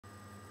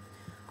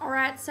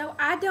Alright, so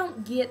I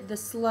don't get the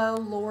slow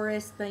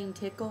Loris being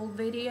tickled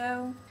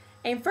video.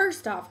 And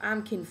first off,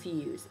 I'm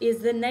confused. Is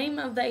the name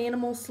of the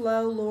animal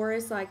Slow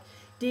Loris? Like,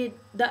 did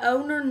the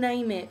owner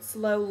name it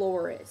Slow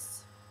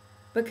Loris?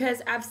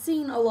 Because I've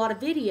seen a lot of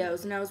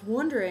videos and I was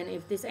wondering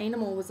if this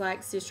animal was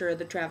like Sister of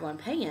the Traveling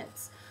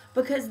Pants.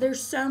 Because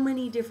there's so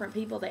many different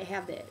people that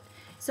have it.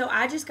 So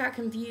I just got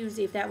confused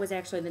if that was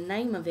actually the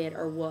name of it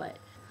or what.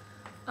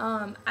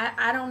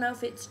 I don't know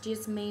if it's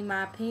just me,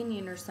 my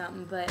opinion or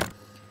something, but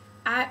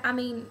I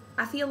mean,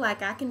 I feel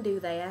like I can do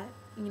that,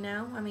 you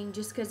know? I mean,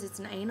 just because it's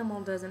an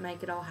animal doesn't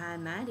make it all high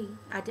and mighty.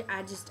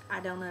 I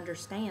don't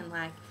understand.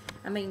 Like,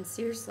 I mean,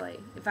 seriously,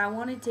 if I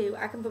wanted to,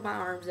 I can put my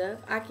arms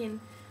up. I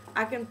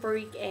can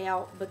freak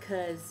out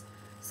because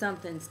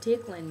something's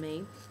tickling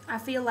me. I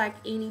feel like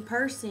any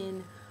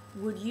person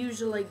would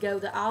usually go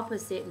the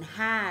opposite and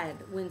hide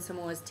when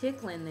someone was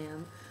tickling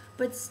them.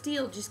 But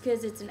still, just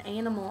because it's an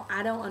animal,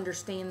 I don't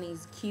understand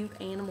these cute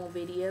animal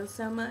videos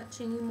so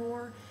much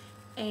anymore.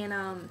 And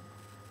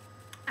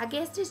I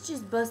guess it's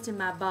just busting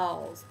my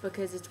balls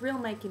because it's real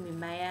making me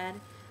mad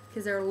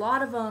because there are a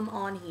lot of them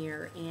on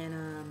here,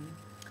 and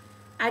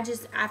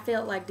I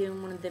felt like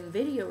doing one of them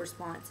video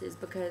responses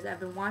because I've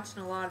been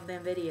watching a lot of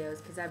them videos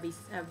because I've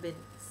been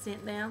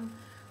sent them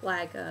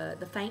like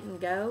the Faint and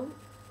Go,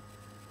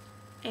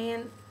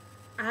 and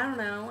I don't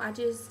know, I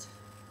just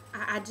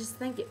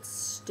think it's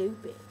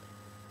stupid.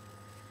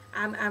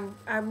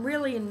 I'm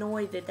really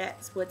annoyed that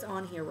that's what's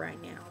on here right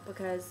now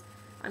because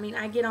I mean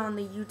I get on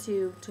the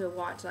YouTube to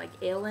watch like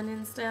Ellen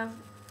and stuff,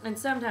 and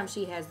sometimes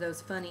she has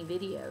those funny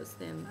videos,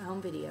 them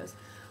home videos,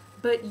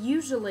 but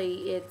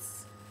usually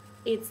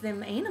it's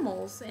them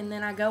animals, and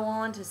then I go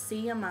on to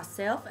see them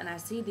myself and I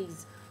see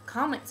these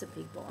comments of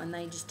people and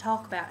they just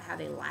talk about how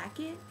they like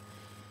it,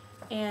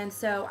 and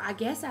so I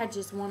guess I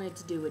just wanted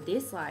to do a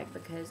dislike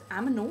because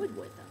I'm annoyed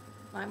with them.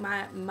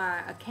 Like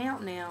my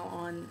account now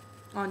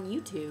on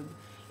YouTube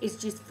is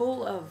just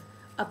full of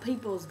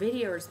people's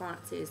video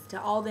responses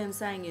to all them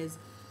saying is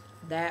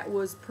that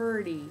was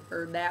pretty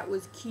or that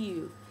was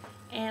cute.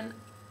 And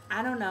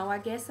I don't know, I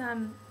guess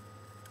I'm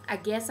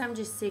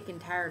just sick and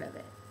tired of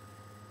it.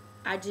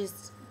 I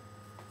just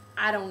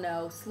I don't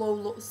know,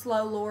 slow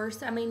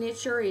Loris. I mean, it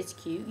sure is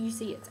cute. You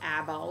see its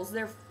eyeballs.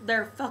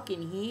 They're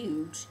fucking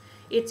huge.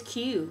 It's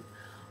cute.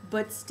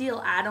 But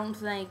still I don't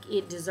think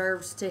it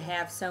deserves to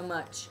have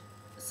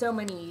so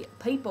many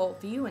people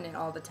viewing it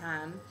all the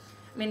time.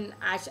 I mean,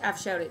 I've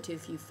showed it to a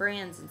few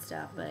friends and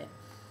stuff, but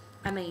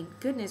I mean,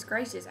 goodness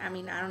gracious. I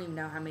mean, I don't even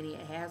know how many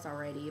it has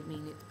already. I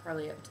mean, it's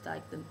probably up to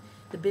like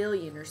the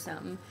billion or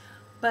something.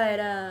 But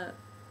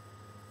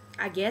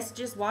I guess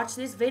just watch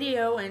this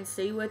video and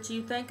see what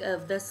you think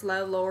of the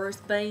slow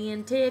Loris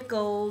being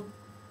tickled.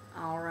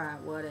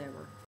 Alright,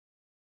 whatever.